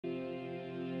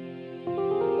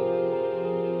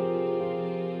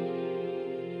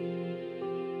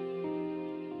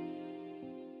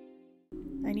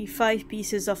need 5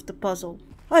 pieces of the puzzle.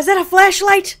 Oh, is that a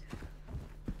flashlight?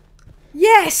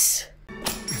 Yes!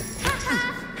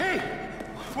 Hey!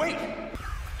 Wait!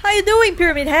 How you doing,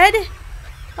 Pyramid Head?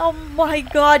 Oh my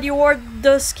god, you are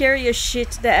the scariest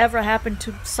shit that ever happened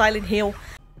to Silent Hill.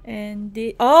 And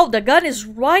oh, the gun is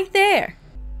right there.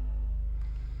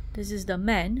 This is the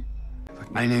man.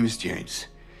 Look, my name is James.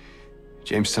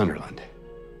 James Sunderland.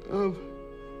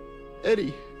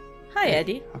 Eddie. Hi,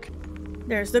 Eddie. Okay.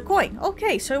 There's the coin.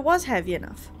 Okay, so it was heavy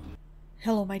enough.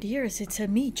 Hello, my dears. It's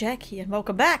me, Jackie, and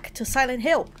welcome back to Silent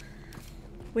Hill.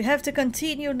 We have to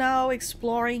continue now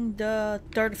exploring the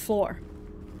 3rd floor.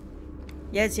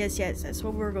 Yes, that's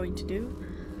what we're going to do.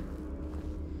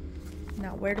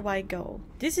 Now, where do I go?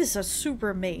 This is a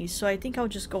super maze, so I think I'll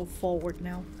just go forward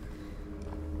now.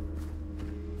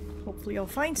 Hopefully I'll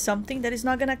find something that is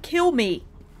not gonna kill me.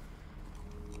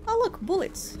 Oh look,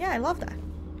 bullets. Yeah, I love that.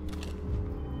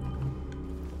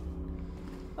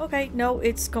 Okay, no,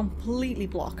 it's completely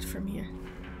blocked from here.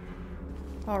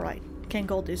 Alright, can't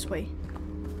go this way.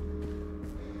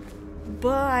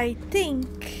 But I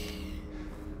think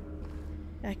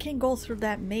I can't go through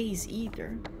that maze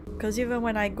either. Because even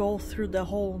when I go through the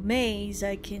whole maze,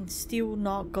 I can still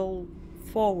not go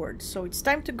forward. So it's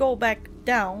time to go back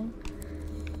down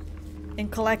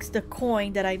and collect the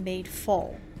coin that I made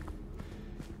fall.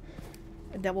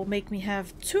 And that will make me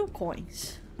have 2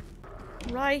 coins.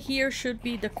 Right here should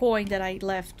be the coin that I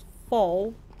left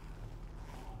fall.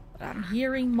 But I'm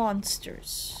hearing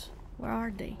monsters. Where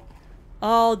are they?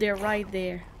 Oh, they're right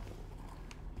there.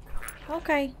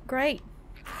 Okay, great.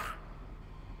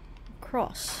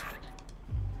 Cross.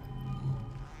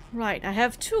 Right, I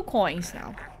have 2 coins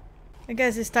now. I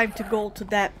guess it's time to go to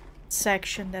that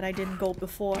section that I didn't go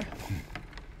before.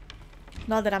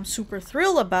 Not that I'm super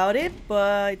thrilled about it,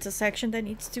 but it's a section that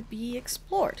needs to be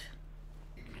explored.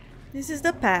 This is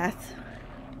the path.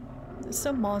 There's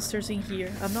some monsters in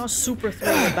here. I'm not super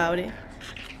thrilled about it.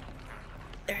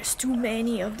 There's too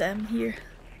many of them here.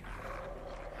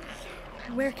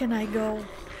 Where can I go?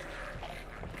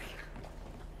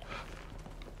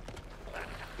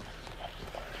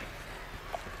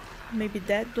 Maybe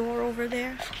that door over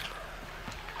there?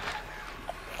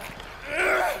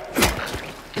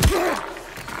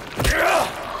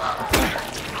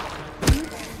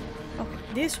 Okay,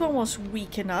 this one was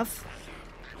weak enough.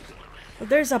 But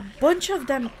there's a bunch of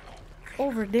them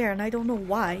over there and I don't know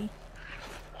why.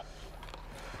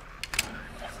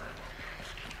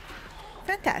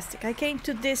 Fantastic, I came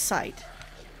to this side.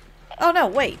 Oh no,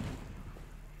 wait.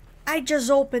 I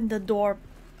just opened the door.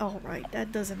 Alright,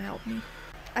 that doesn't help me.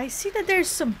 I see that there's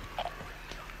some...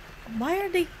 Why are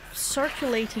they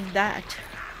circulating that?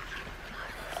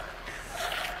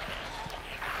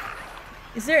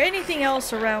 Is there anything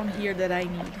else around here that I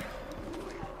need?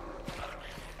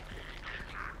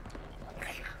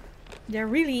 They're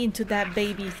really into that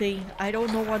baby thing. I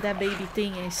don't know what that baby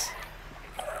thing is.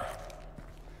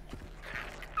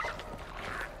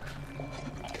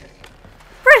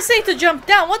 Press A to jump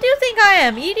down. What do you think I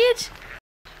am, idiot?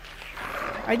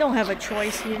 I don't have a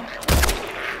choice here.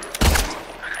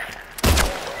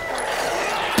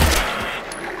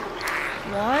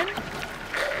 One.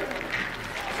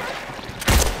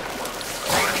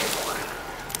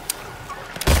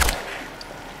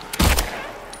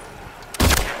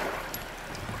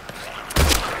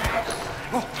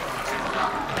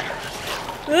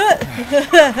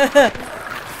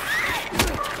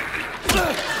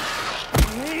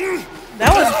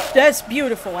 That's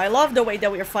beautiful. I love the way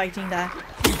that we're fighting that.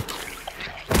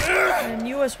 And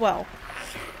you as well.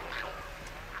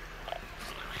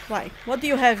 Right, what do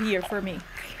you have here for me?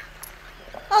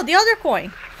 Oh, the other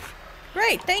coin.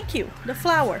 Great, thank you. The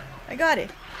flower. I got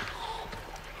it.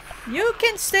 You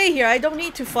can stay here. I don't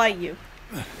need to fight you.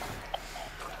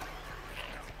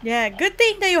 Yeah, good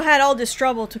thing that you had all this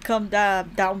trouble to come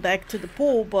down back to the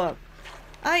pool, but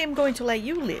I am going to let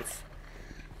you live.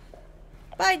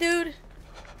 Bye, dude.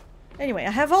 Anyway,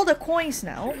 I have all the coins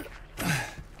now.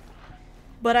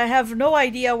 But I have no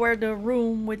idea where the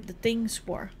room with the things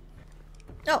were.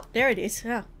 Oh, there it is.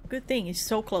 Ah, good thing. It's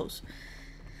so close.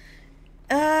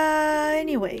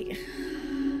 Anyway.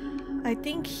 I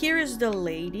think here is the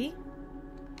lady.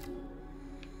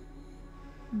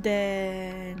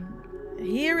 Then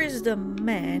here is the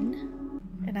man.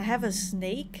 And I have a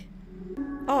snake.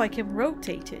 Oh, I can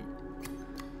rotate it.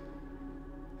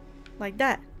 Like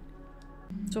that.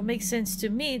 So it makes sense to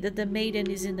me that the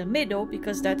maiden is in the middle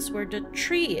because that's where the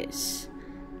tree is.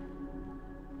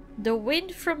 The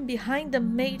wind from behind the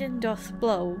maiden doth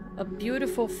blow, a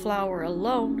beautiful flower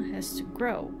alone has to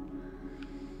grow.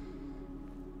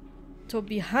 So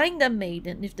behind the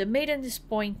maiden, if the maiden is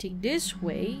pointing this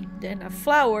way, then a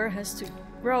flower has to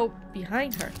grow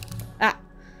behind her. Ah,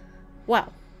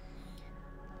 wow.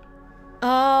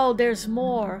 Oh, there's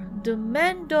more. The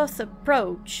man doth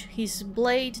approach, his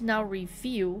blade now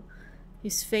reveal,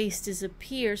 his face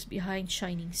disappears behind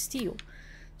shining steel.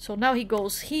 So now he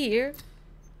goes here,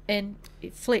 and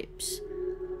it flips.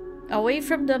 Away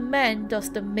from the man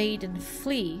doth the maiden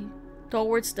flee,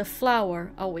 towards the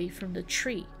flower, away from the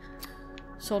tree.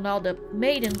 So now the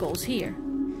maiden goes here.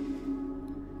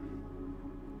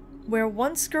 Where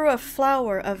once grew a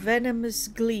flower, a venomous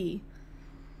glee,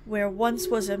 where once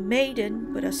was a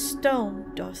maiden, but a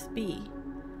stone doth be.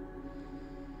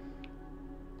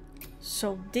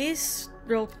 So this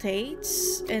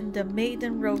rotates, and the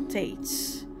maiden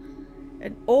rotates.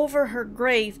 And over her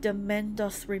grave the man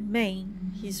doth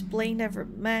remain, his blade never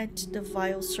met the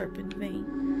vile serpent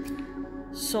vein.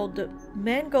 So the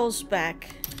man goes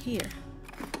back here.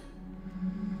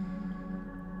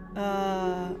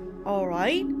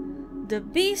 Alright. The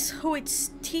beast who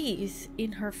its teeth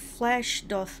in her flesh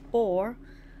doth bore,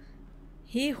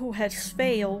 he who has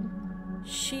failed,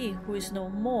 she who is no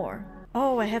more.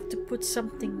 Oh, I have to put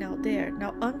something now there.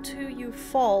 Now unto you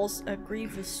falls a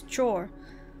grievous chore,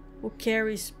 who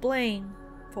carries blame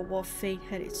for what fate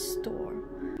had its store.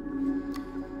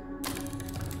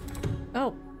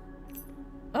 Oh.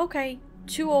 Okay.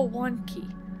 201 key.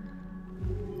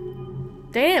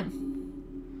 Damn.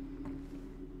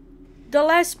 The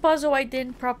last puzzle I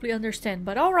didn't properly understand,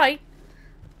 but alright.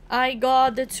 I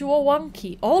got the 201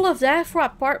 key. All of that for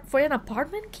an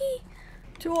apartment key?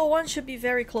 201 should be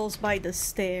very close by the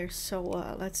stairs, so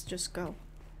let's just go.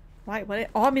 Right, what?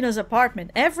 Ominous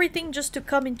apartment. Everything just to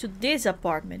come into this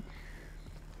apartment.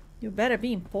 You better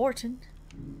be important.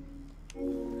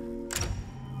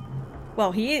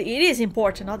 Well, it is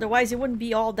important, otherwise it wouldn't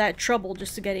be all that trouble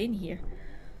just to get in here.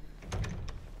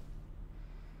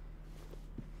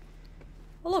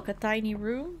 Oh look, a tiny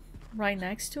room right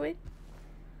next to it.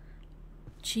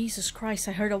 Jesus Christ,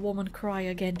 I heard a woman cry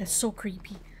again. That's so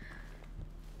creepy.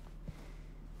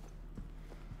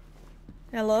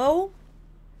 Hello?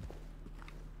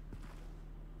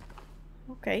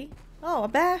 Okay. Oh, a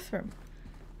bathroom.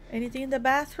 Anything in the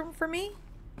bathroom for me?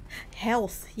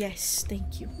 Health. Yes,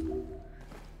 thank you.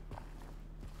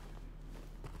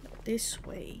 This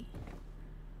way.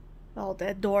 Oh,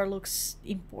 that door looks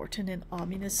important and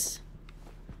ominous.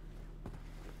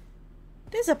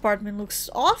 This apartment looks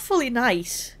awfully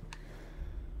nice.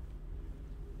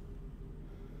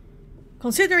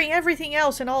 Considering everything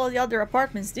else and all of the other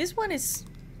apartments, this one is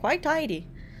quite tidy.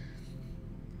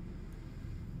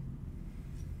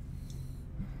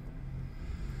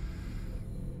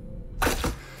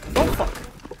 Oh fuck.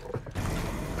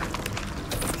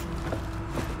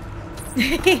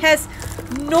 He has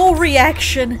no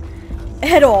reaction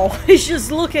at all. He's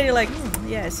just looking at it like,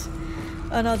 yes,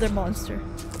 another monster.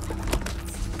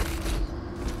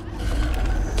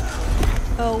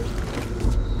 Oh.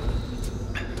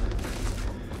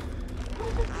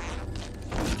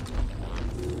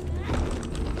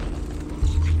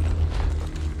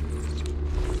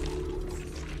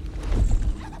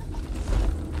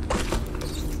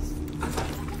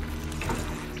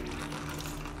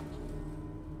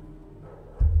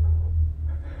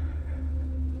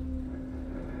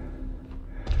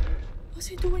 Was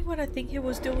he doing what I think he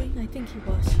was doing? I think he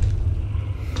was.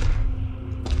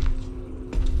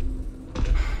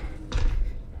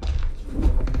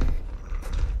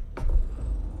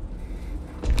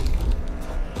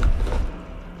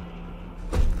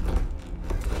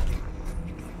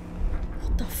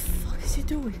 What the fuck is he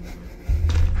doing?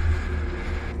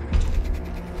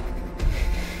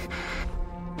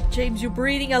 James, you're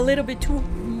breathing a little bit too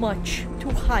much, too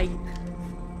high.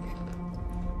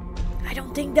 I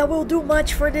don't think that will do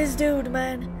much for this dude,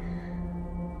 man.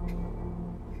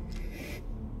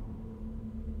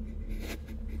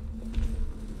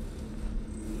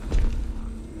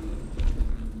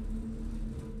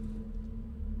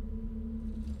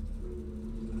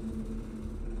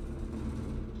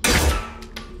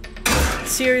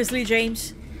 Seriously,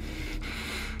 James?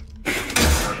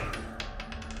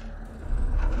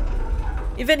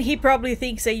 Even he probably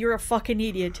thinks that you're a fucking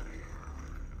idiot.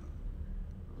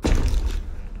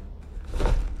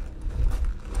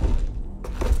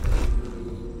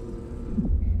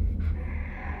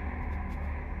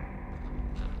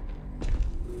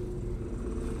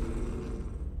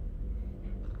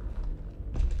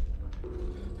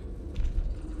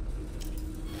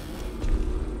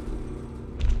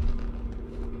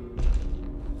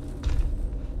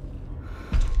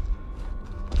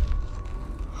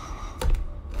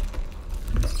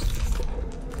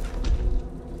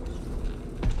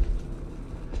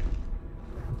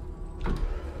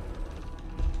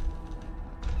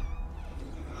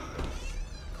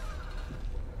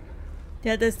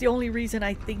 Yeah, that's the only reason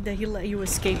I think that he let you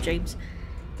escape, James.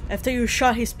 After you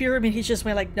shot his pyramid, he just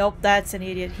went like, nope, that's an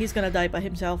idiot. He's gonna die by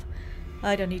himself.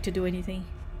 I don't need to do anything.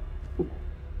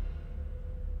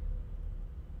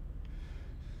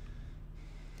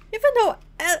 Even though,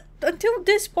 until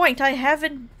this point, I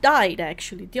haven't died,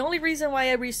 actually. The only reason why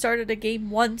I restarted the game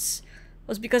once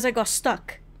was because I got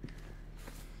stuck.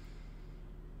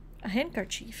 A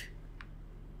handkerchief.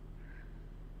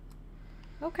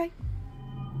 Okay.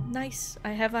 Nice.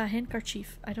 I have a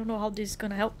handkerchief. I don't know how this is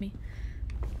gonna help me.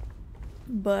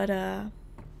 But,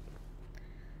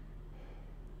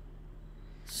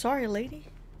 sorry, lady.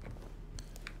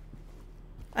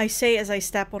 I say as I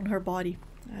step on her body.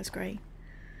 That's great.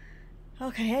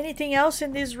 Okay, anything else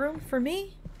in this room for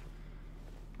me?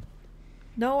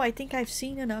 No, I think I've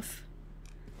seen enough.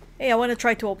 Hey, I want to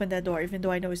try to open that door, even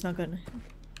though I know it's not gonna...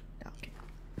 Okay.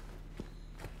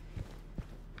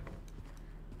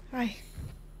 Alright.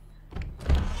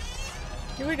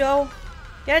 Here we go.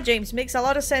 Yeah, James, makes a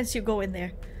lot of sense you go in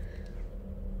there.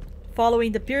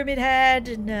 Following the pyramid head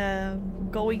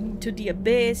and going to the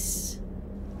abyss.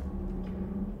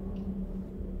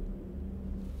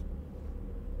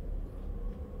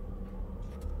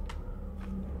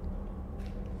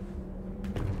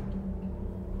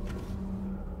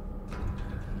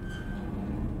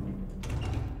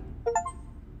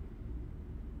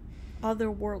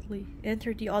 Otherworldly.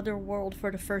 Enter the other world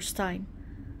for the first time.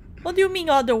 What do you mean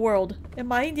other world?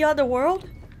 Am I in the other world?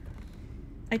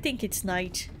 I think it's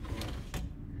night.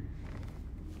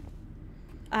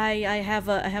 I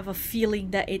have a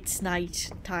feeling that it's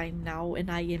night time now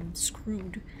and I am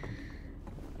screwed.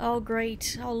 Oh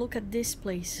great. Oh, look at this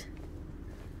place.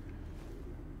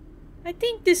 I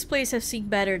think this place has seen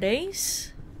better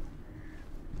days.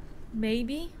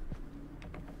 Maybe.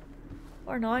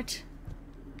 Or not.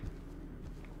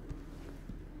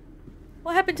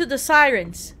 What happened to the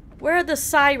sirens? Where are the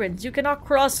sirens? You cannot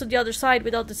cross to the other side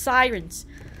without the sirens.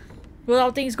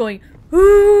 Without things going...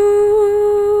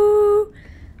 Ooh!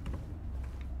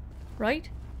 Right?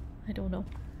 I don't know.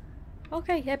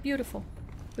 Okay, yeah, beautiful.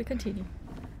 We continue.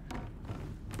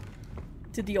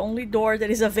 To the only door that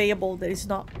is available that is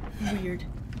not weird.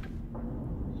 Oh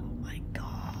my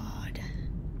god.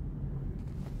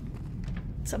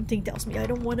 Something tells me I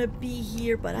don't want to be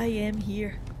here, but I am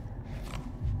here.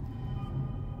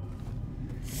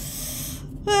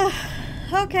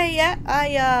 Okay, yeah,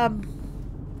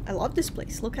 I love this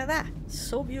place. Look at that. It's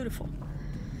so beautiful.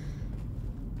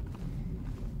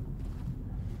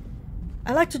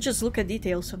 I like to just look at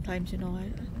details sometimes, you know.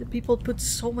 The people put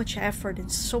so much effort in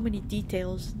so many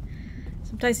details.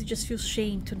 Sometimes it just feels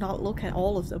shame to not look at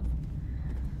all of them.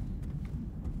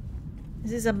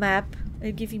 This is a map. Are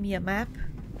you giving me a map?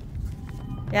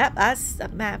 Yep, that's a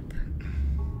map.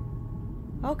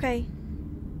 Okay.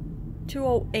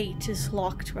 208 is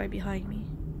locked right behind me.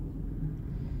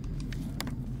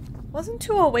 Wasn't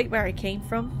 208 where I came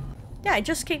from? Yeah, I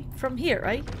just came from here,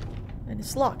 right? And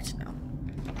it's locked now.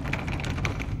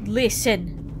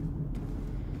 Listen.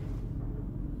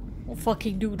 Don't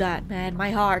fucking do that, man.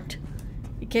 My heart.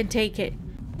 You can't take it.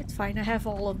 It's fine. I have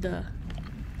all of the...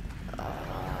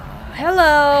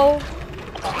 hello!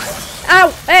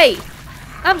 Ow! Hey!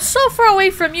 I'm so far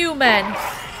away from you, man.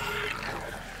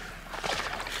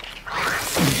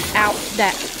 Ow,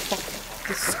 that fucking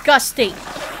disgusting.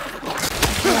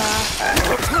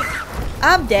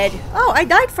 I'm dead. Oh, I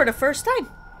died for the first time.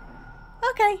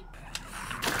 Okay.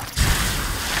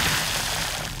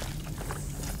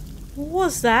 What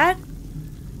was that?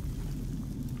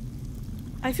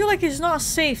 I feel like it's not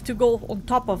safe to go on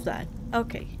top of that.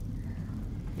 Okay.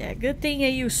 Yeah, good thing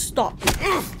you stopped.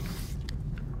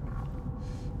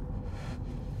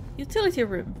 Utility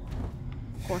room.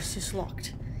 Of course, it's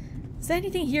locked. Is there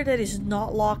anything here that is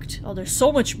not locked? Oh, there's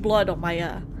so much blood on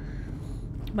my,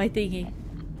 my thingy.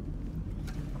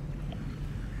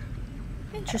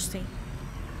 Interesting.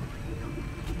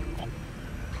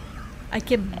 I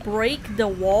can break the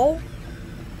wall?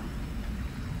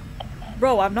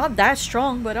 Bro, I'm not that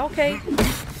strong, but okay.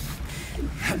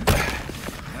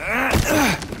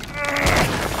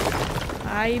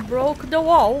 I broke the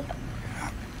wall.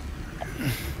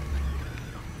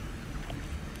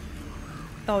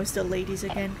 Oh, it's the ladies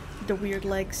again. The weird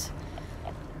legs.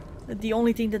 The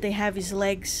only thing that they have is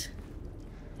legs.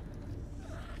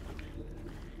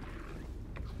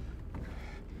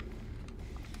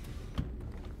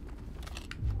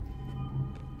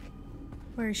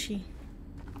 Where is she?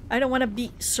 I don't want to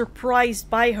be surprised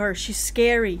by her. She's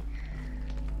scary.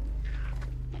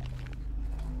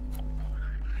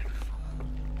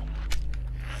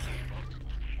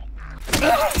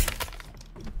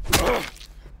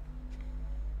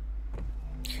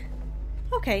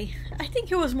 Okay, I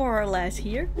think it was more or less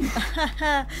here.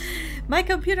 My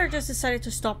computer just decided to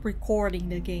stop recording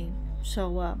the game.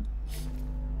 So,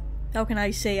 how can I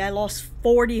say? I lost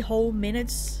 40 whole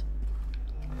minutes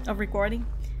of recording.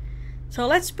 So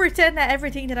let's pretend that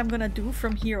everything that I'm gonna do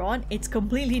from here on, it's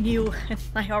completely new and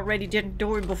I already didn't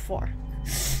do it before.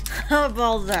 How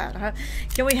about that, huh?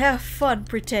 Can we have fun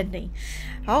pretending?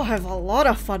 I'll have a lot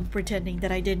of fun pretending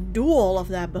that I didn't do all of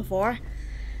that before.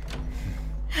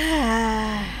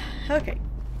 Okay.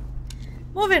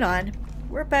 Moving on.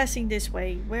 We're passing this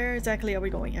way. Where exactly are we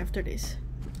going after this?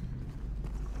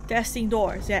 Testing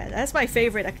doors. Yeah, that's my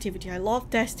favorite activity. I love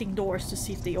testing doors to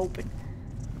see if they open.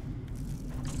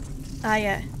 Ah,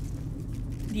 yeah.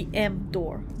 The M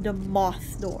door. The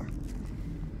moth door.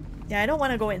 Yeah, I don't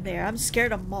want to go in there. I'm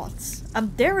scared of moths.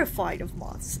 I'm terrified of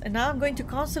moths. And now I'm going to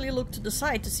constantly look to the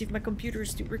side to see if my computer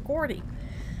is still recording.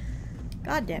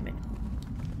 God damn it.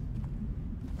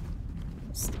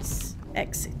 What's this?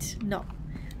 Exit. No.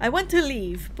 I want to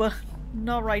leave, but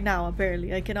not right now,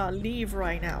 apparently. I cannot leave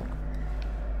right now.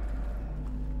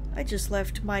 I just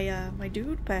left my my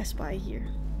dude pass by here.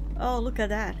 Oh, look at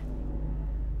that.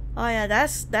 Oh yeah,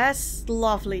 that's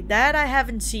lovely. That I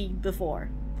haven't seen before.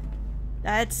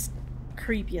 That's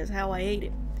creepy as hell. I hate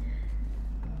it.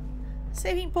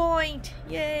 Saving point!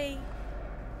 Yay!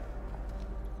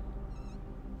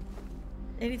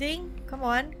 Anything? Come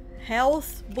on.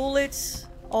 Health, bullets,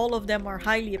 all of them are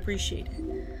highly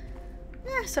appreciated.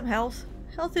 Yeah, some health.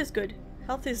 Health is good.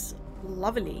 Health is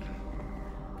lovely.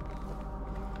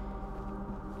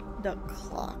 The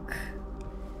clock.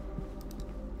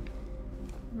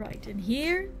 Right, and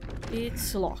here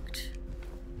it's locked.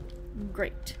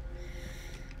 Great.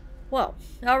 Well,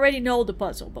 I already know the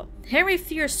puzzle, but Henry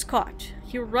fears Scott.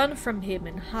 He'll run from him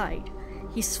and hide.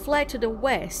 He's fled to the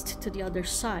west, to the other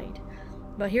side.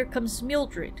 But here comes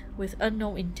Mildred, with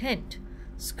unknown intent.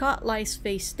 Scott lies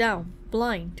face down,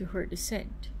 blind to her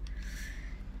descent.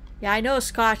 Yeah, I know,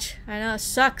 Scott. I know, it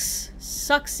sucks.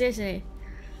 Sucks, isn't it?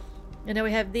 And then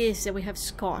we have this, and we have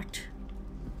Scott.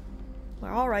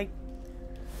 Well, alright.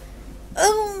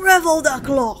 Unravel the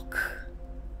clock!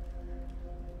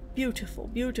 Beautiful,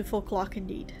 beautiful clock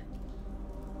indeed.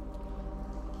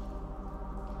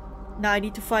 Now I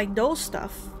need to find those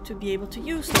stuff to be able to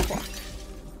use the clock.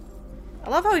 I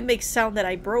love how it makes sound that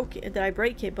I break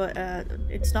it, but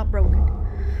it's not broken.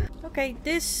 Okay,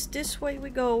 this way we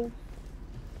go.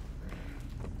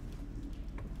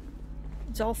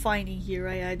 It's all fine in here.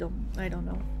 I don't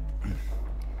know.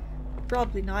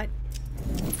 Probably not.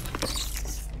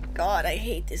 God, I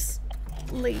hate these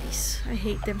ladies. I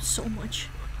hate them so much.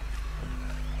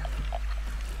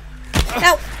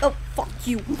 Ow! Oh, fuck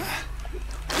you.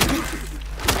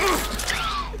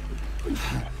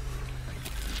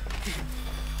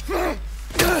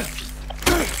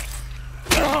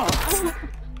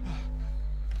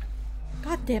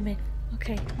 God damn it.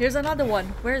 Okay, here's another one.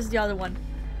 Where's the other one?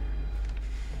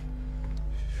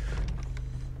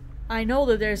 I know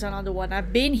that there's another one.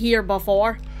 I've been here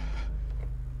before.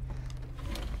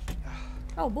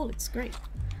 Oh, bullets, great.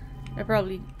 I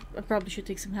probably should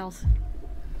take some health.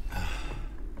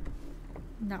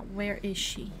 Now, where is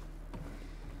she?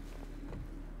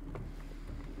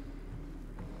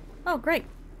 Oh, great.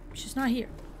 She's not here.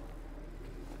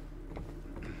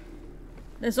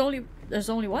 There's only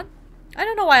one? I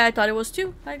don't know why I thought it was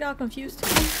two. I got confused.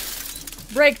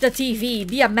 Break the TV.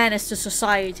 Be a menace to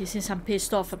society since I'm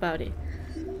pissed off about it.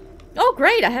 Oh,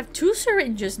 great. I have 2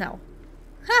 syringes now.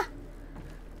 Huh.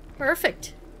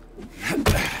 Perfect. I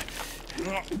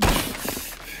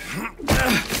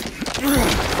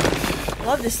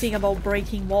love this thing about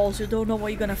breaking walls. You don't know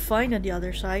what you're gonna find on the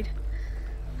other side.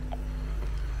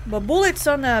 But bullets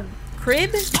on a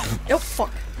crib? Oh,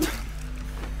 fuck.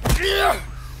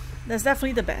 That's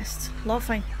definitely the best. Love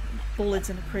finding bullets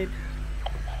in a crib.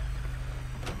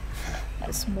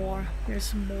 There's more. There's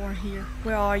some more here.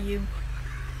 Where are you?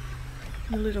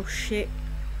 You little shit.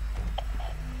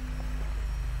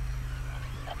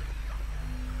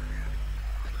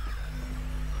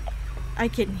 I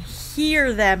can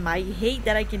hear them. I hate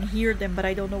that I can hear them, but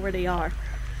I don't know where they are.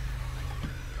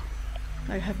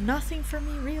 I have nothing for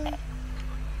me, really?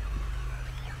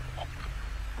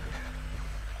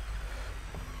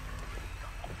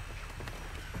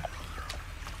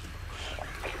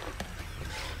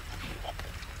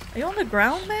 Are you on the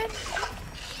ground, man?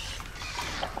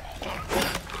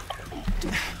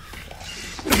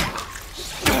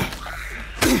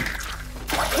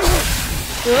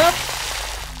 Whoop.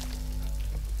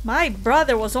 My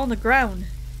brother was on the ground.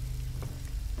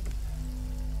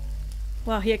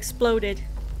 Wow, he exploded.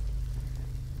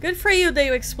 Good for you that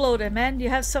you exploded, man. Do you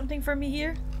have something for me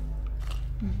here?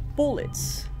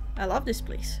 bullets. I love this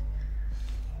place.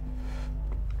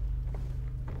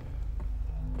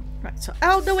 Right, so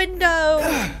out the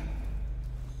window!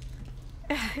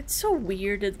 It's so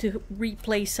weird to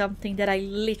replay something that I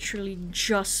literally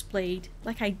just played.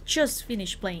 Like I just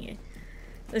finished playing it.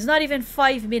 It's not even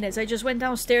 5 minutes. I just went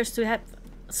downstairs to have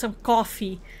some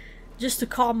coffee. Just to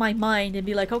calm my mind and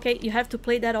be like, okay, you have to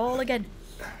play that all again.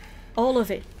 All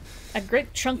of it. A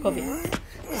great chunk of it.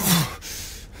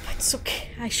 It's okay.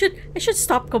 I should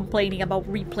stop complaining about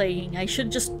replaying. I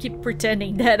should just keep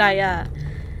pretending that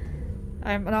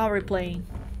I'm not replaying.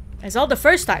 It's all the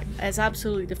first time. It's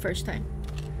absolutely the first time.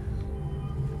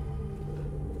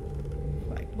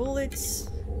 Right, bullets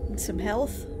and some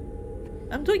health.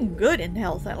 I'm doing good in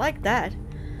health. I like that.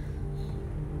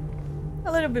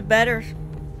 A little bit better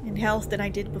in health than I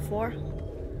did before.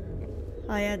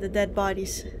 Oh yeah, the dead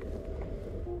bodies.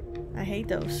 I hate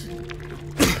those.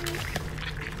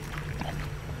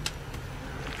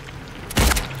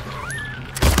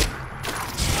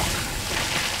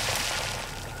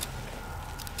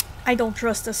 I don't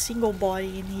trust a single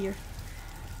body in here.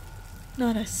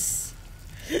 Not a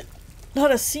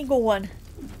single one.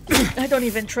 I don't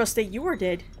even trust that you were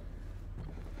dead.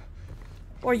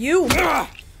 Or you.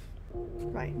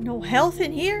 Right, no health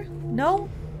in here? No?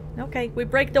 Okay, we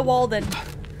break the wall then.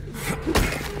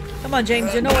 Come on,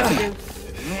 James, you know what to do.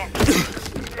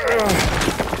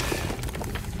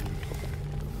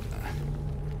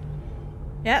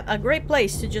 Yeah, a great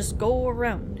place to just go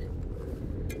around.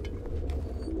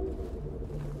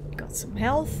 Got some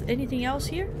health. Anything else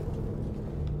here?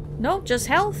 No, just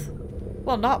health?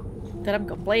 Well, not that I'm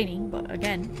complaining, but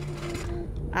again.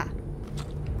 Ah.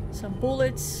 Some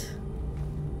bullets.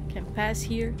 Can pass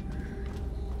here.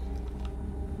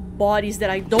 Bodies that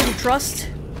I don't trust.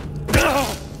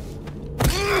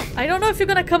 I don't know if you're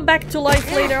gonna come back to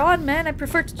life later on, man. I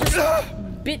prefer to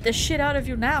just beat the shit out of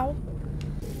you now.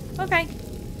 Okay.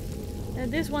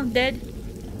 And this one's dead.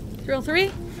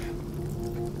 303?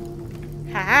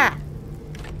 Haha.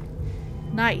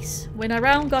 Nice. Went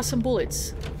around, got some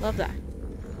bullets. Love that.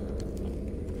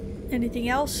 Anything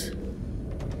else?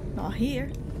 Not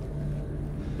here.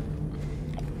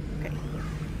 Okay.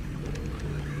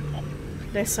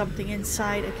 There's something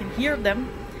inside. I can hear them.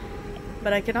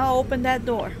 But I cannot open that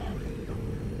door.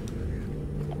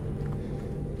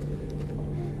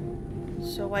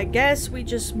 So I guess we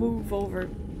just move over.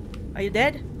 Are you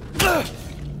dead?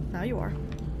 Now you are.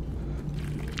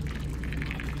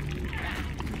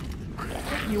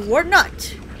 You were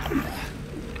not.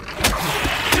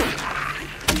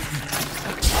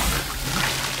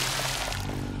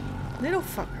 Little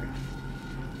fucker.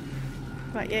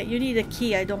 Right, yeah, you need a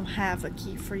key. I don't have a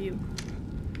key for you.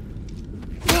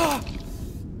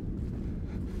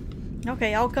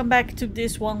 Okay, I'll come back to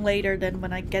this one later then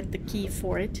when I get the key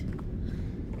for it.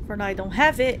 For now I don't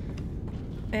have it.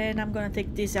 And I'm gonna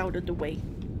take this out of the way.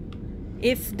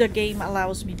 If the game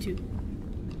allows me to.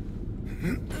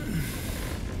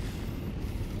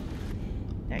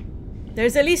 Okay.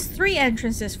 There's at least 3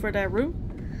 entrances for that room.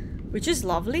 Which is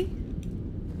lovely.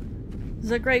 It's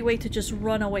a great way to just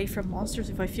run away from monsters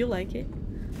if I feel like it.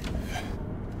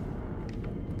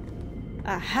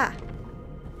 Aha!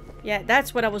 Yeah,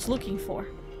 that's what I was looking for.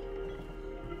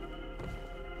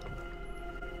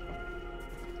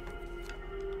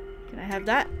 Can I have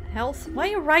that? Health? Why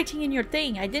are you writing in your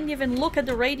thing? I didn't even look at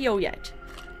the radio yet.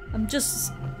 I'm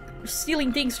just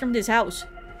stealing things from this house.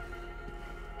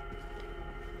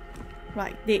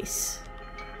 Right, this.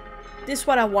 This is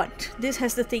what I want. This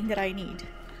has the thing that I need.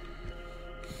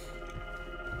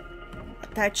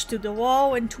 Attached to the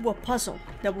wall and to a puzzle.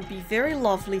 That would be very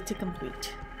lovely to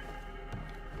complete.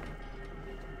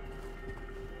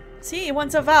 See, it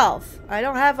wants a valve. I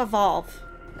don't have a valve.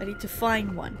 I need to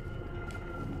find one.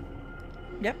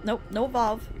 Yep, nope, no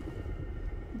valve.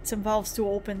 Need some valves to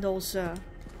open those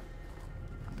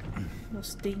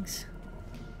things.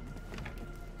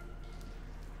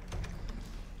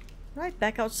 Right,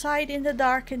 back outside in the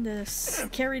dark in the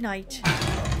scary night.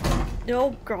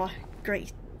 Oh god,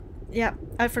 great. Yeah,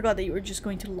 I forgot that you were just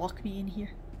going to lock me in here.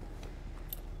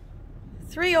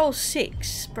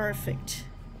 306, perfect.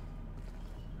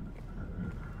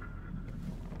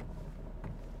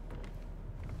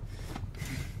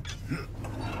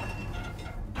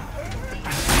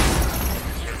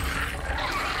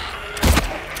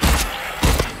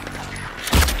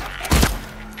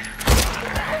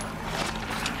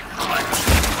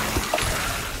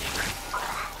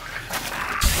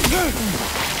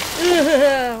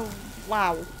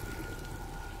 Wow.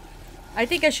 I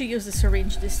think I should use the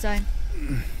syringe this time.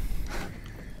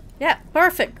 Yeah,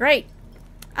 perfect, great.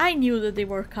 I knew that they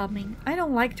were coming. I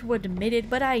don't like to admit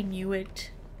it, but I knew it.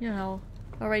 You know,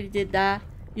 already did that.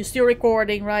 You're still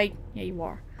recording, right? Yeah, you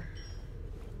are.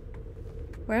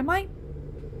 Where am I?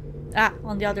 Ah,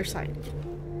 on the other side.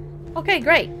 Okay,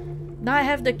 great. Now I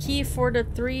have the key for the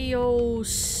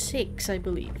 306, I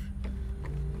believe.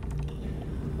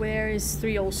 Where is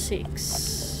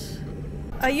 306?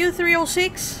 Are you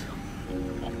 306?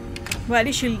 Well, at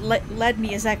least you led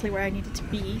me exactly where I needed to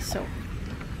be, so...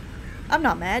 I'm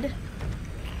not mad.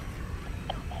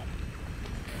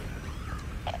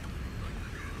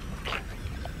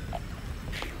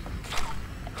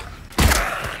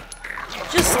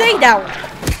 Just stay down!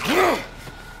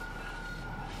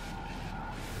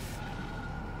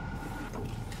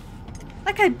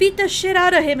 Like I beat the shit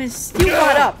out of him and still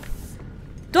got up.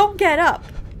 Don't get up.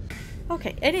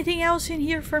 Okay, anything else in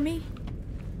here for me?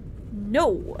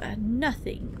 No,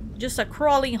 nothing. Just a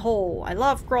crawling hole. I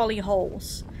love crawling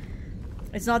holes.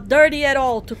 It's not dirty at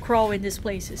all to crawl in these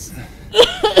places.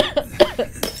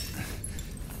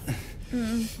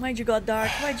 Why'd you go dark?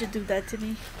 Why'd you do that to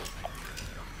me?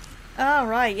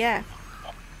 Alright, yeah.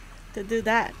 To do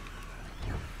that.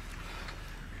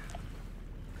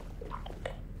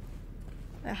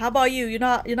 How about you? You're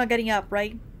not getting up,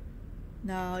 right?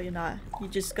 No, you're not. You're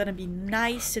just gonna be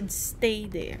nice and stay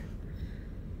there.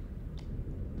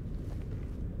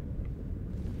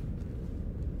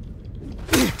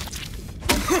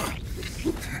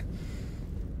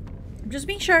 I'm just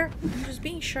being sure. I'm just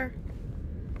being sure.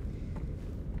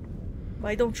 But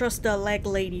I don't trust the leg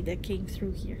lady that came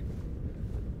through here.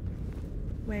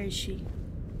 Where is she?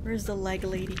 Where's the leg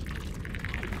lady?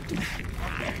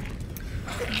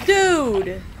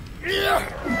 Dude!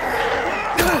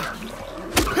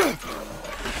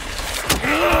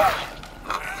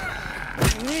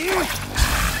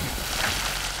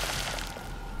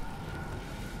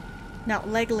 Now,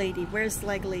 leg lady. Where's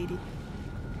leg lady?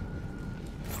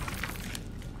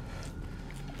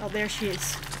 Oh, there she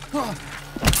is.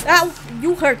 Ow!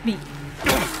 You hurt me!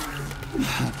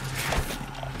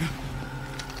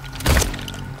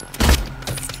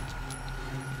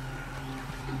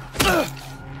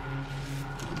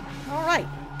 Alright.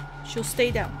 She'll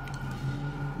stay down.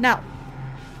 Now.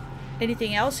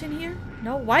 Anything else in here?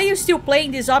 No? Why are you still playing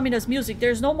this ominous music?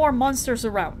 There's no more monsters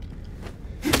around.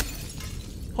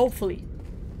 Hopefully.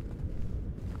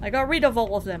 I got rid of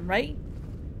all of them, right?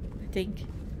 I think.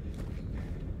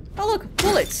 Oh look,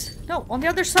 bullets! No, on the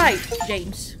other side,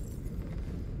 James.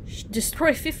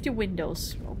 Destroy 50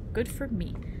 windows. Oh, good for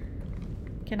me.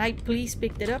 Can I please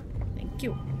pick that up? Thank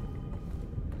you.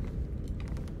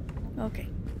 Okay,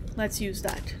 let's use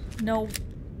that. No.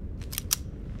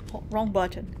 Oh, wrong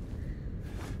button.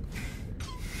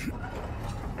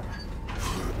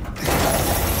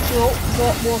 Oh,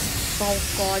 what was... Oh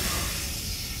god.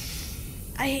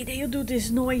 I hate that you do this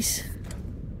noise.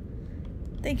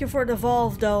 Thank you for the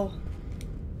valve, though.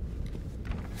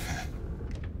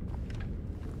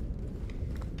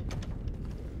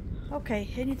 Okay,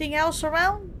 anything else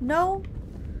around? No?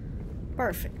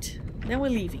 Perfect. Then we're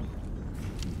leaving.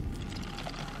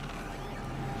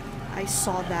 I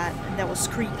saw that, and that was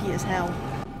creepy as hell.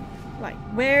 Right,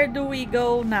 where do we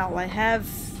go now? I have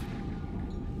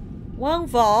one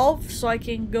valve, so I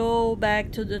can go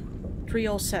back to the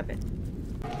 307.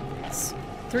 It's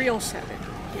 307.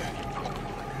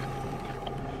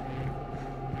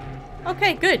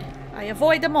 Okay, good. I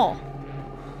avoid them all.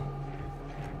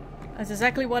 That's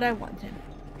exactly what I wanted.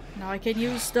 Now I can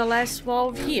use the last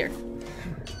valve here.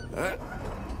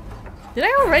 Did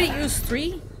I already use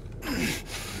 3?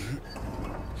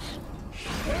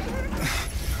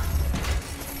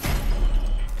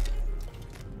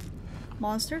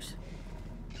 Monsters?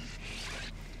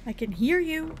 I can hear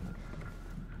you.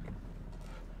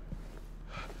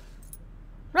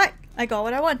 Right, I got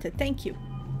what I wanted. Thank you.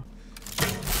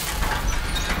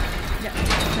 Yeah,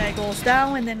 that goes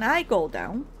down and then I go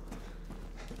down.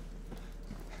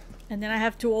 And then I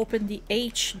have to open the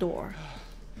H door.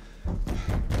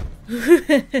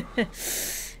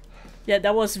 Yeah,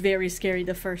 that was very scary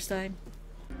the first time.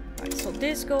 Right, so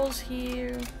this goes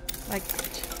here. Like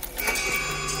that.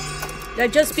 Yeah,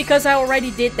 just because I already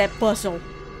did that puzzle.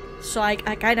 So I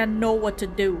kind of know what to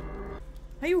do.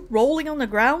 Are you rolling on the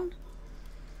ground?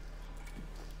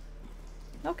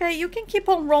 Okay, you can keep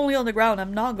on rolling on the ground.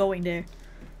 I'm not going there.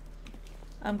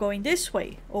 I'm going this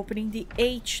way. Opening the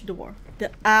H door. The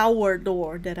hour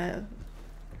door that I...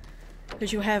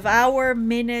 Because you have hour,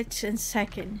 minute, and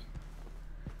second.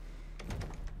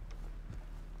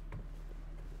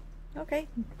 Okay,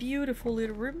 beautiful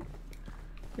little room.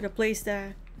 With a place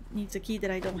that needs a key that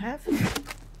I don't have.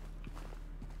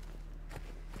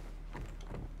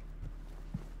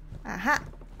 Aha!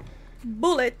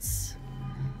 Bullets!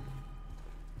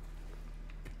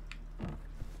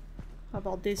 How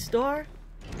about this door?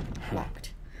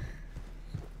 Locked.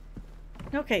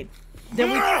 Okay.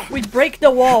 Then we break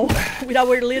the wall with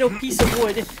our little piece of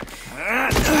wood.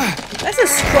 That's the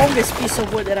strongest piece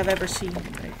of wood that I've ever seen.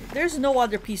 There's no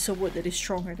other piece of wood that is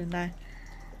stronger than that.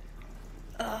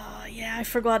 Yeah, I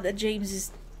forgot that James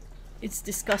is... It's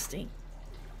disgusting.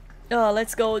 Oh,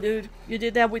 let's go, dude. You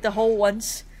did that with the hole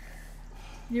once.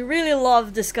 You really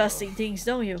love disgusting things,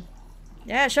 don't you?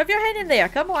 Yeah, shove your hand in there.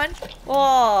 Come on.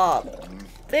 Oh,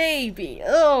 baby.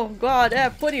 Oh, God.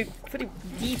 Put it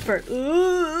deeper.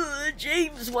 Ooh,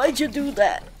 James, why'd you do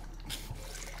that?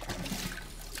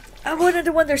 I wanted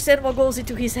to understand what goes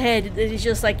into his head. And he's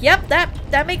just like, yep,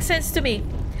 that makes sense to me.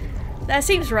 That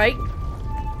seems right.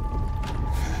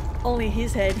 Only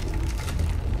his head.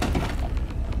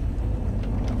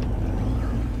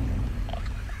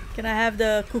 Can I have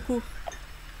the cuckoo?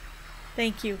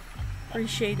 Thank you.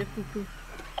 Appreciate the cuckoo.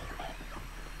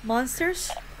 Monsters?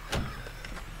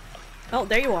 Oh,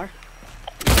 there you are.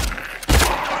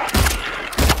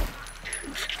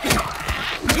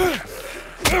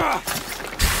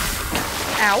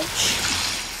 Ouch.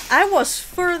 I was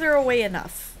further away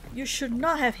enough. You should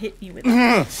not have hit me with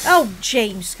that. Oh,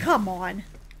 James, come on.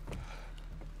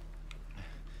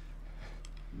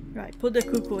 Right, put the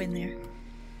cuckoo in there.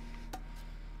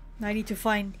 I need to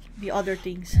find the other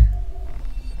things.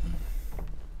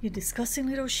 You disgusting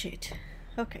little shit.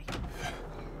 Okay.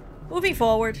 Moving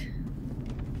forward.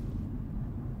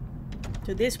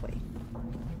 To this way.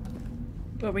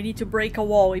 Where we need to break a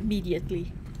wall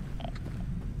immediately.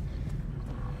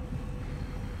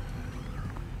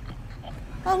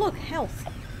 Oh look, health.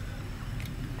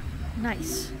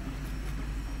 Nice.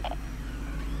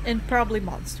 And probably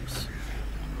monsters.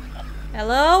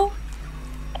 Hello?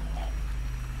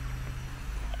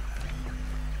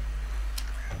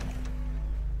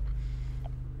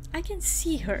 I can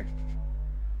see her.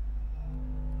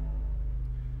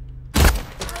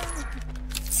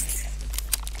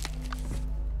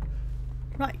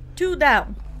 Right, 2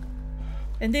 down.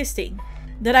 And this thing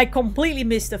that I completely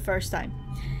missed the first time.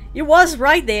 It was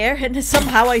right there, and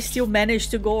somehow I still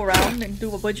managed to go around and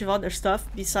do a bunch of other stuff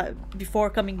before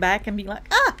coming back and being like,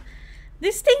 ah!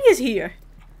 This thing is here!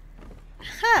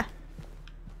 Ha!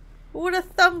 Who would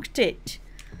have thunked it?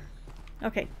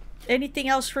 Okay. Anything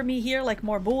else for me here? Like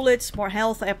more bullets, more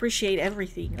health? I appreciate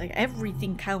everything. Like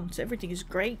everything counts. Everything is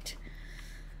great.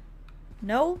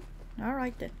 No?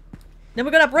 Alright then. Then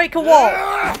we're gonna break a wall!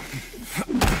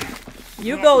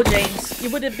 You go, James.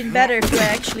 It would have been better if you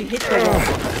actually hit the wall.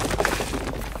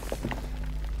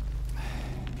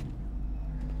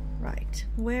 Right.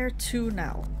 Where to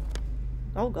now?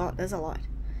 Oh god, there's a lot.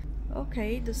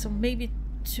 Okay, there's some maybe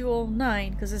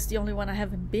 209, because it's the only one I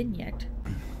haven't been yet.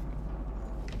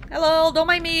 Hello, don't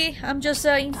mind me. I'm just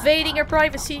invading your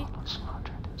privacy.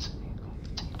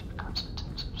 I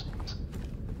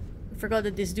forgot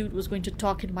that this dude was going to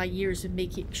talk in my ears and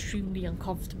make it extremely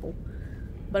uncomfortable.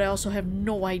 But I also have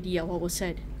no idea what was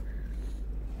said.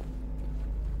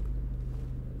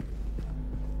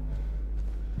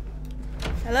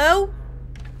 Hello?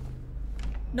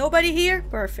 Nobody here?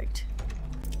 Perfect.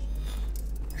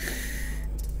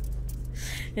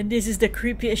 And this is the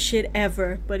creepiest shit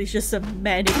ever, but it's just a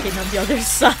mannequin on the other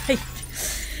side.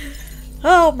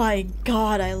 Oh my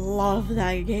god, I love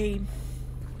that game.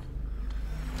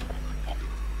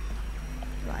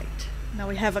 Right. Now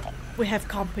we have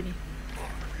company.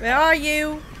 Where are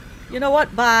you? You know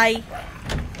what? Bye.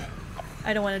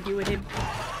 I don't want to deal with him.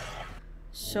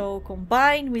 So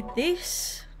combine with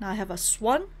this. Now I have a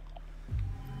swan.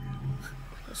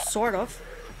 Sort of.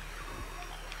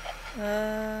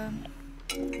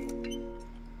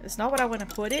 That's not what I want to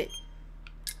put it.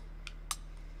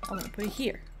 I want to put it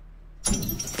here.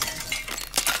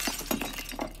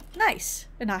 Nice.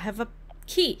 And I have a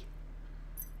key.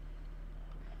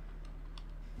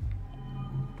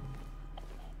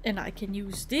 And I can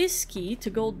use this key to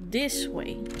go this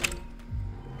way.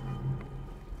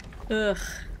 Ugh.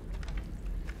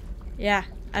 Yeah,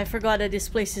 I forgot that this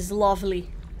place is lovely.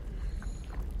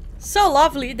 So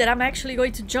lovely that I'm actually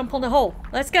going to jump on the hole.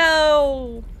 Let's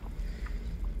go!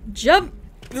 Jump!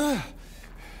 I'm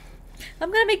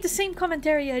gonna make the same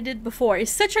commentary I did before.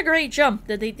 It's such a great jump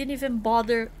that they didn't even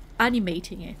bother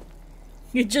animating it.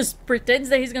 It just pretends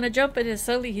that he's gonna jump and then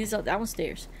suddenly he's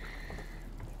downstairs.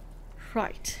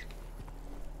 Right.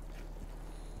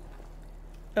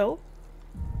 Oh?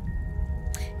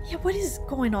 Yeah, what is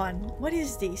going on? What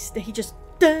is this? That he just...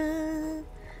 and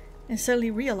suddenly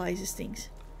realizes things.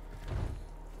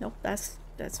 Nope, that's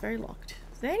very locked.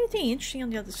 Is there anything interesting on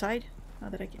the other side? Now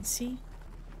that I can see.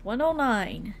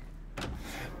 109.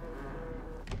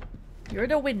 You're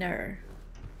the winner.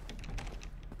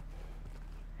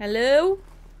 Hello?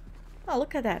 Oh,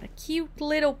 look at that. A cute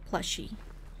little plushie.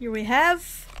 Here we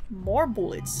have more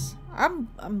bullets. I'm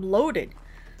loaded.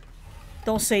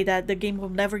 Don't say that. The game will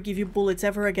never give you bullets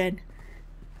ever again.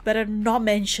 Better not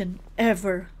mention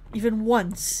ever, even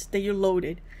once, that you're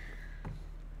loaded.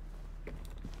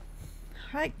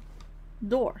 Alright.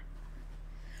 Door.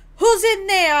 Who's in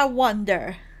there, I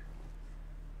wonder?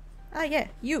 Ah, yeah,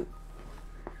 you.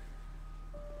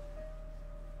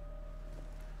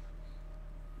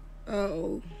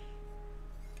 Oh.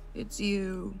 It's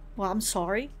you. Well, I'm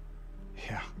sorry.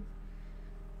 Yeah.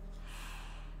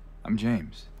 I'm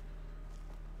James.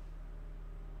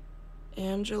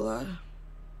 Angela.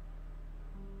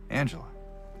 Angela.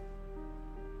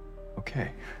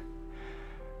 Okay.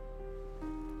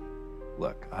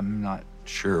 Look, I'm not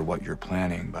sure what you're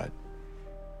planning, but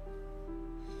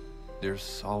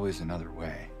there's always another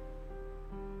way.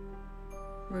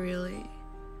 Really?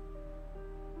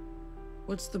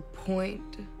 What's the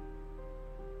point?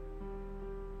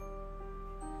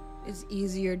 It's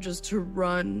easier just to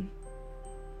run.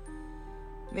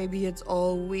 Maybe it's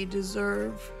all we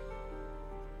deserve.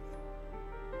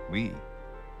 We?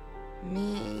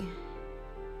 Me.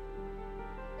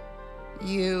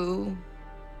 You.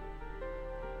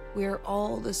 We're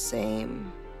all the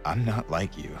same. I'm not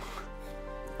like you.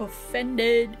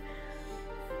 Offended.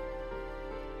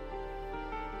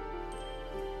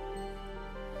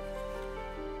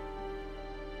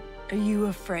 Are you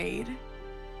afraid?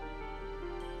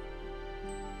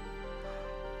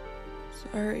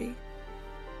 Sorry.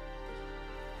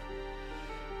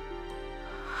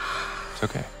 It's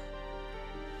okay.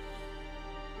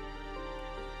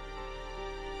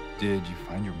 Did you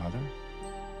find your mother?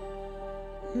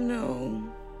 No.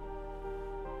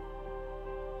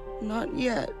 Not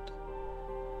yet.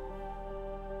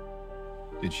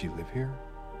 Did she live here?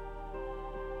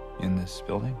 In this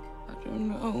building? I don't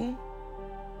know.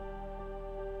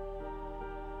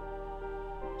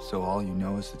 So all you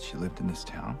know is that she lived in this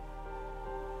town?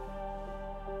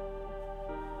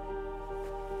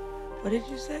 What did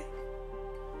you say?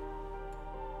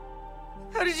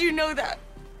 How did you know that?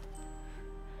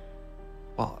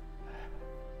 Well,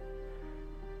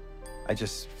 I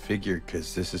just figured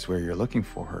because this is where you're looking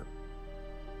for her.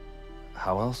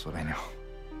 How else would I know?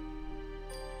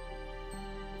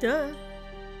 Duh.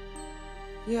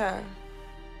 Yeah.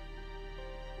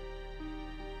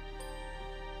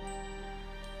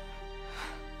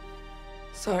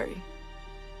 Sorry.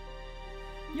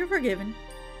 You're forgiven.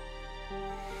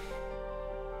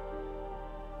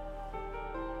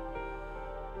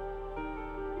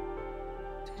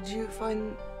 Did you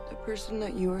find the person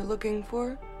that you were looking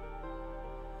for?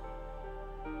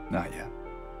 Not yet.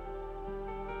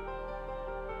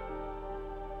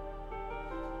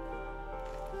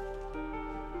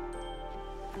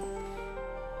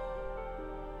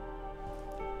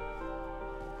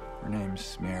 Her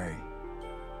name's Mary.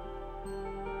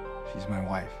 She's my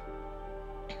wife.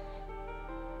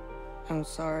 I'm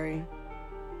sorry.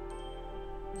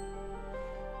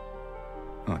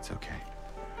 Oh, it's okay.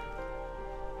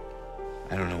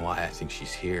 I don't know why I think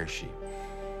she's here. She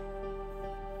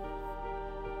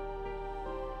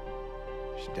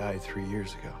died 3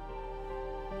 years ago.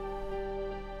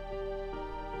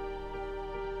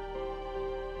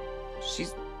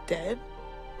 She's dead?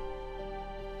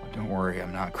 Oh, don't worry,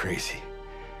 I'm not crazy.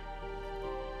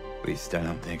 At least I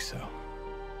don't think so.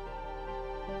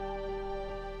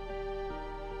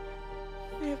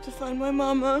 I have to find my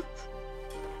mama.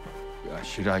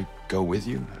 Should I go with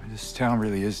you? This town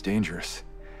really is dangerous.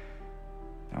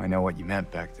 Now I know what you meant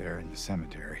back there in the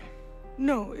cemetery.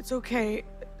 No, it's okay.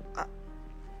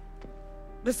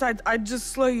 Besides, I'd just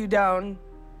slow you down.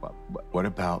 What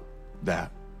about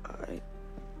that?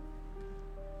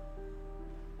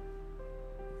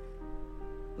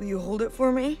 Will you hold it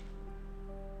for me?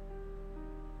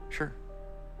 Sure,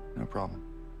 no problem.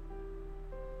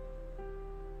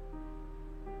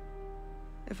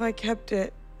 If I kept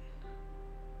it,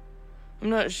 I'm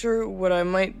not sure what I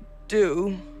might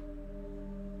do.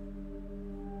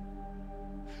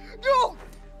 No!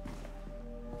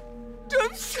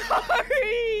 I'm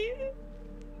sorry!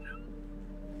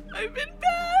 I've been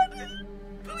bad!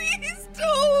 Please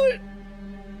don't!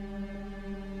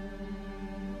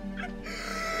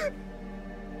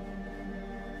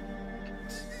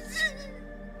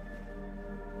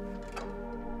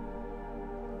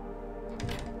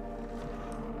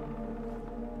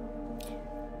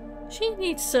 She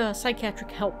needs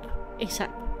psychiatric help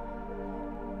ASAP.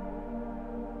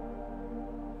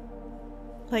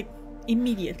 Like,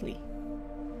 immediately.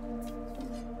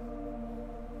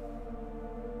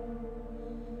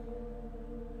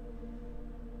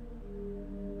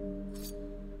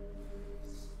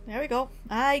 There we go.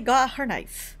 I got her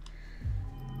knife.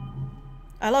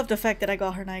 I love the fact that I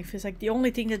got her knife. It's like the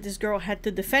only thing that this girl had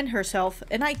to defend herself,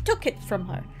 and I took it from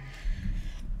her.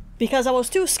 Because I was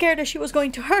too scared that she was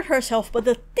going to hurt herself, but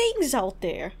the things out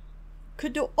there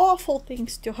could do awful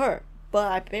things to her.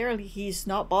 But apparently he's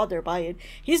not bothered by it.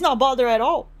 He's not bothered at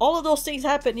all. All of those things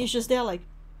happen, he's just there like,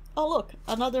 oh look,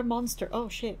 another monster. Oh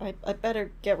shit, I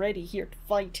better get ready here to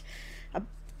fight.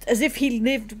 As if he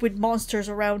lived with monsters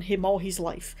around him all his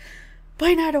life.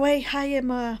 But either way, I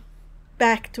am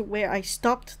back to where I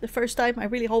stopped the first time. I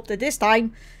really hope that this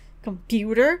time,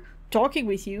 computer, talking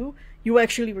with you, you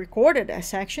actually recorded that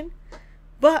section.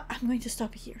 But I'm going to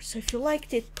stop here. So if you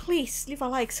liked it, please leave a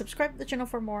like, subscribe to the channel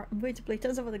for more. I'm going to play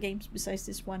tons of other games besides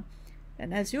this one.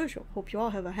 And as usual, hope you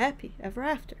all have a happy ever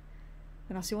after.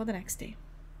 And I'll see you on the next day.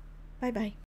 Bye bye.